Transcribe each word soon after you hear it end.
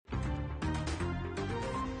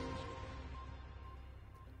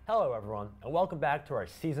Hello everyone, and welcome back to our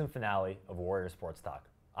season finale of Warrior Sports Talk.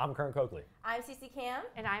 I'm Camm. I'm Ceci Camm.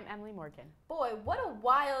 And I'm Emily Morgan. Boy, what a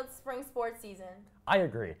wild spring sports season. I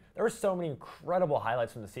agree. There were so many incredible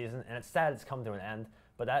highlights from the season, and it's sad it's come to an end,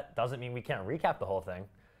 but that doesn't mean we can't recap the whole thing.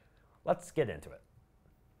 Let's get into it.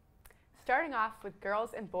 Starting off with girls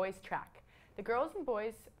and boys track. The girls and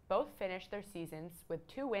boys both finished their seasons with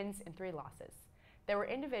 2 wins and 3 losses. There were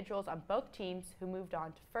individuals on both teams who moved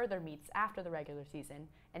on to further meets after the regular season,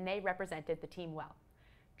 and they represented the team well.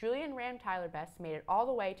 Julian Ram Tyler Best made it all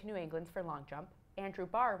the way to New England for long jump, Andrew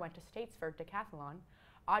Barr went to states for decathlon,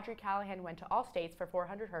 Audrey Callahan went to all states for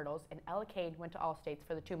 400 hurdles, and Ella Kane went to all states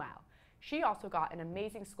for the 2 mile. She also got an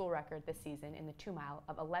amazing school record this season in the 2 mile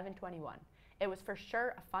of 11:21. It was for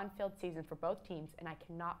sure a fun-filled season for both teams, and I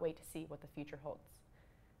cannot wait to see what the future holds.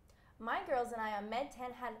 My girls and I on Med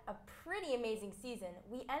 10 had a pretty amazing season.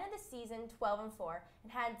 We ended the season 12-4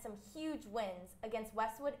 and had some huge wins against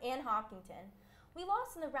Westwood and Hopkinton. We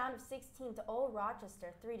lost in the round of 16 to Old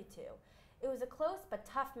Rochester 3-2. It was a close but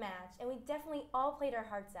tough match, and we definitely all played our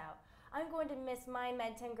hearts out. I'm going to miss my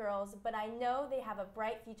Med 10 girls, but I know they have a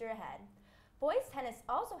bright future ahead. Boys tennis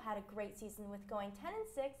also had a great season with going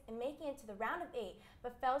 10-6 and making it to the round of 8,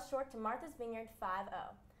 but fell short to Martha's Vineyard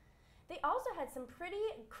 5-0. They also had some pretty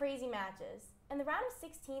crazy matches. In the round of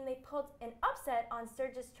 16, they pulled an upset on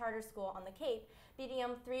Sturgis Charter School on the Cape, beating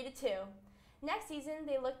them 3-2. Next season,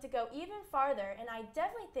 they look to go even farther, and I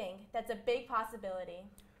definitely think that's a big possibility.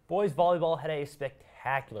 Boys volleyball had a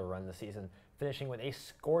spectacular run this season, finishing with a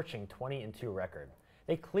scorching 20-2 record.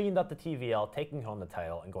 They cleaned up the TVL, taking home the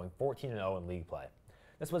title and going 14-0 in league play.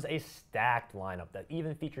 This was a stacked lineup that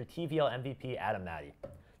even featured TVL MVP Adam Matty.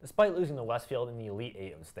 Despite losing to Westfield in the Elite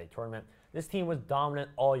 8 of the state tournament, this team was dominant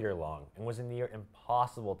all year long and was a near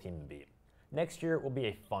impossible team to beat. Next year will be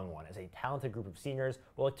a fun one as a talented group of seniors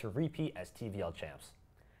will look to repeat as TVL champs.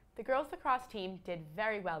 The girls lacrosse team did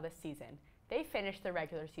very well this season. They finished the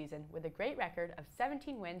regular season with a great record of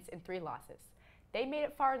 17 wins and 3 losses. They made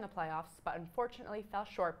it far in the playoffs, but unfortunately fell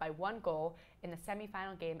short by 1 goal in the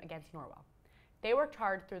semifinal game against Norwell. They worked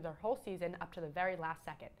hard through their whole season up to the very last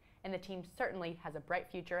second, and the team certainly has a bright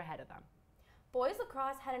future ahead of them. Boys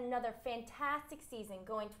lacrosse had another fantastic season,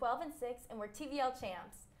 going 12-6 and were TVL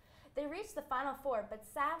champs. They reached the Final Four, but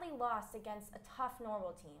sadly lost against a tough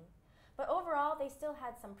Norwell team. But overall, they still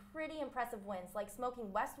had some pretty impressive wins, like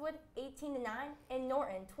smoking Westwood 18-9 and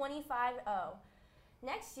Norton 25-0.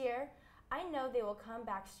 Next year, I know they will come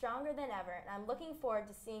back stronger than ever, and I'm looking forward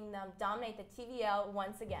to seeing them dominate the TVL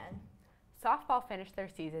once again. Softball finished their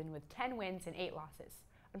season with 10 wins and 8 losses.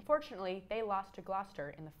 Unfortunately, they lost to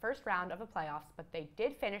Gloucester in the first round of the playoffs, but they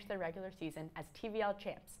did finish their regular season as TVL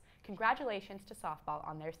champs. Congratulations to softball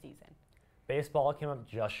on their season. Baseball came up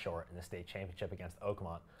just short in the state championship against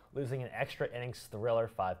Oakmont, losing an extra innings thriller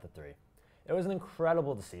 5-3. It was an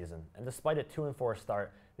incredible season, and despite a 2-4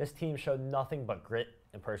 start, this team showed nothing but grit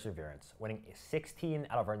and perseverance, winning 16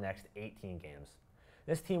 out of our next 18 games.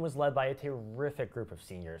 This team was led by a terrific group of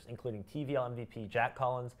seniors, including TVL MVP Jack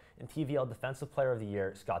Collins and TVL Defensive Player of the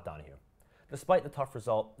Year Scott Donahue. Despite the tough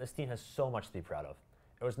result, this team has so much to be proud of.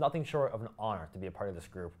 It was nothing short of an honor to be a part of this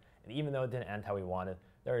group, and even though it didn't end how we wanted,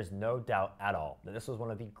 there is no doubt at all that this was one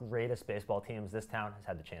of the greatest baseball teams this town has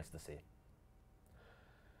had the chance to see.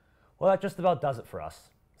 Well, that just about does it for us.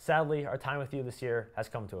 Sadly, our time with you this year has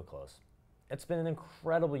come to a close. It's been an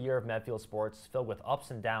incredible year of Medfield sports, filled with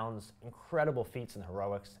ups and downs, incredible feats and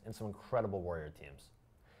heroics, and some incredible Warrior teams.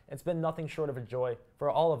 It's been nothing short of a joy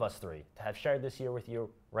for all of us 3 to have shared this year with you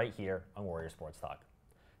right here on Warrior Sports Talk.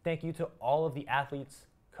 Thank you to all of the athletes,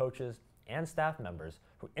 coaches, and staff members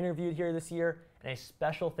who interviewed here this year, and a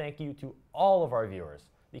special thank you to all of our viewers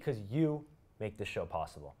because you make this show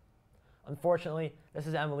possible. Unfortunately, this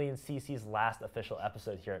is Emily and Ceci's last official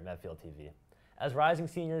episode here at Medfield TV. As rising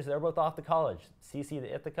seniors, they're both off to college, Ceci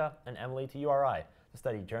to Ithaca and Emily to URI, to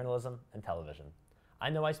study journalism and television. I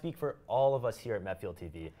know I speak for all of us here at Medfield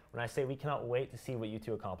TV when I say we cannot wait to see what you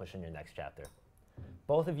 2 accomplish in your next chapter.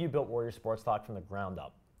 Both of you built Warrior Sports Talk from the ground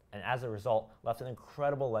up, and as a result, left an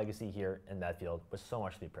incredible legacy here in Medfield with so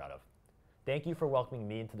much to be proud of. Thank you for welcoming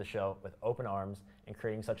me into the show with open arms and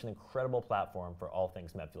creating such an incredible platform for all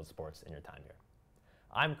things Medfield sports in your time here.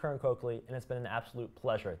 I'm Camm, and it's been an absolute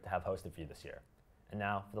pleasure to have hosted for you this year. And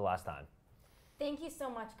now, for the last time. Thank you so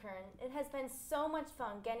much, Camm. It has been so much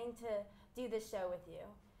fun getting to do this show with you.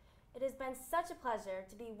 It has been such a pleasure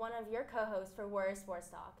to be one of your co-hosts for Warrior Sports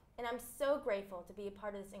Talk, and I'm so grateful to be a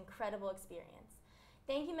part of this incredible experience.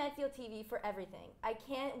 Thank you, Medfield TV, for everything. I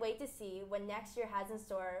can't wait to see what next year has in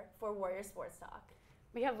store for Warrior Sports Talk.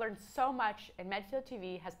 We have learned so much, and Medfield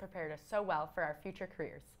TV has prepared us so well for our future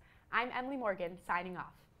careers. I'm Emily Morgan, signing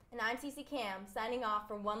off. And I'm Ceci Camm, signing off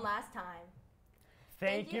for one last time.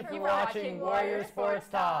 Thank you for watching Warrior Sports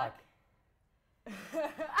Talk.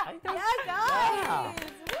 Yeah, guys!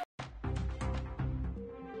 Woo!